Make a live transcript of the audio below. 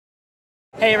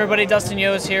Hey everybody, Dustin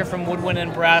Yos here from Woodwind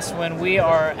and Brasswind. We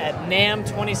are at NAMM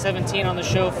 2017 on the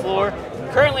show floor.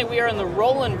 Currently we are in the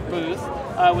Roland booth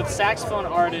with saxophone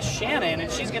artist Shannon,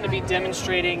 and she's going to be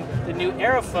demonstrating the new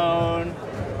Aerophone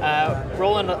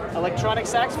Roland electronic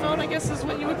saxophone, I guess is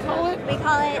what you would call it? We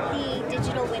call it the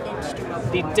digital wind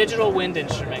instrument. The digital wind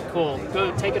instrument, cool.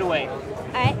 Go, take it away.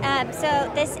 Alright, so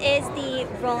this is the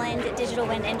Roland digital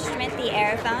wind instrument, the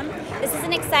Aerophone. This is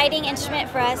an exciting instrument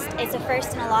for us. It's a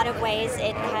first in a lot of ways.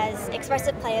 It has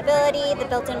expressive playability, the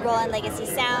built-in Roland legacy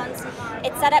sounds.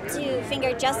 It's set up to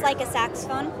finger just like a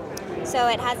saxophone. So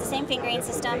it has the same fingering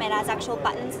system. It has actual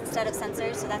buttons instead of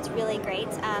sensors, so that's really great.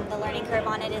 The learning curve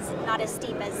on it is not as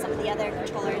steep as some of the other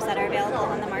controllers that are available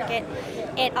on the market.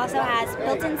 It also has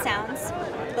built-in sounds,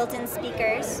 built-in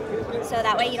speakers, so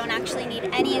that way you don't actually need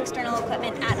any external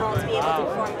equipment at all to be able to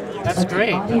perform with the instrument. That's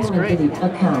great, that's great.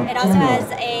 It also has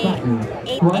a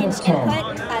 8-inch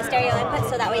input, stereo input,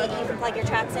 so that way you can plug your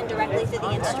tracks in directly through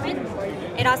the instrument.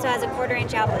 It also has a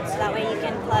 1/4-inch output, so that way you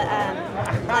can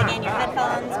plug in your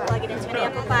headphones, plug it into an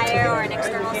amplifier or an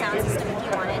external sound system if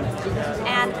you wanted.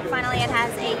 And finally it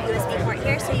has a USB port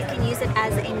here, so you can use it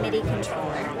as a MIDI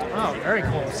controller. Oh, very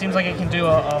cool. Seems like it can do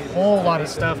a whole lot of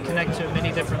stuff, connect to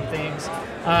many different things.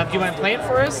 Do you mind playing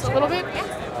for us a little bit?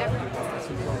 Yeah.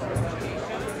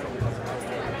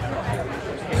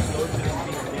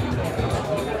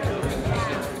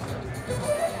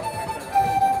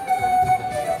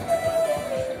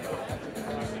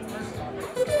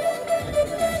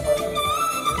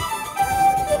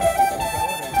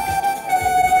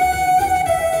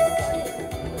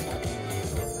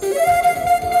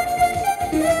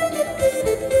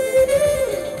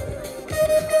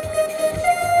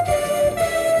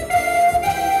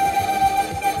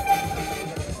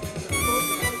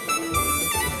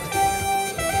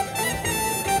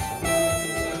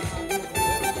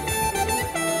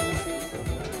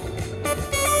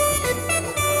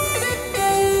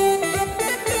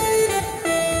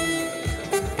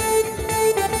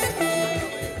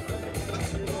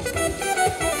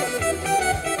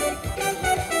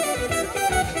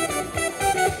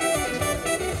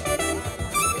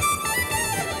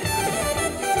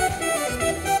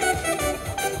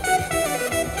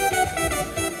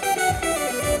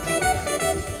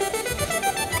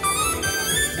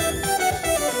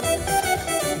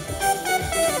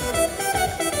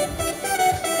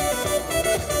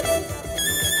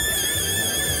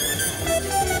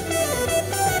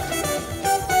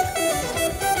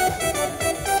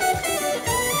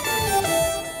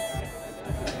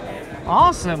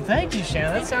 Awesome, thank you,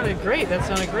 Shannon. That sounded great. That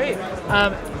sounded great.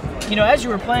 You know, as you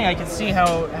were playing, I could see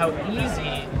how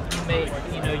easy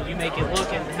you make it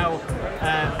look, and how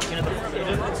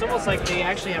it's almost like they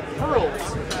actually have pearls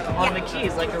on the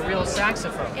keys, like a real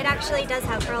saxophone. It actually does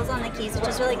have pearls on the keys, which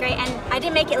is really great. And I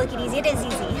didn't make it look easy. It is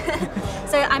easy.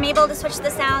 So I'm able to switch the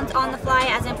sounds on the fly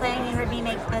as I'm playing. You heard me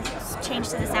make a change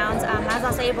to the sounds. I was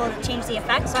also able to change the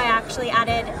effect, so I actually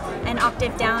added an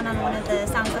octave down on one of the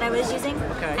sounds that I was using.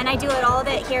 Okay. And I do all of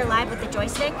it here live with the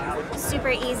joystick. Super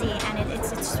easy, and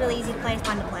it's just really easy to play,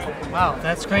 fun to play. Wow,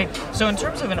 that's great. So in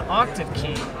terms of an octave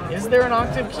key, is there an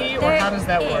octave key, or how does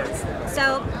that work?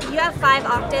 So you have 5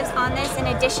 octaves on this, in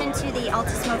addition to the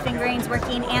altissimo fingerings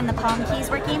working and the palm keys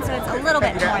working, so it's a little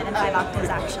bit more than 5 octaves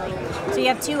actually. So you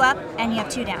have 2 up and you have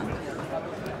 2 down.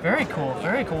 Very cool,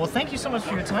 very cool. Well, thank you so much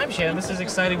for your time, Shannon. This is an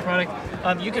exciting product.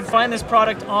 You can find this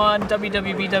product on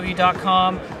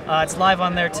WWBW.com. It's live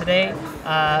on there today.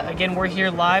 Again, we're here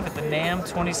live at the NAMM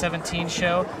 2017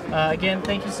 show. Again,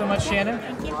 thank you so much, Shannon.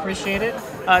 Thank you. Appreciate it.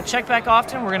 Check back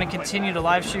often. We're going to continue to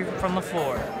live shoot from the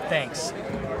floor. Thanks.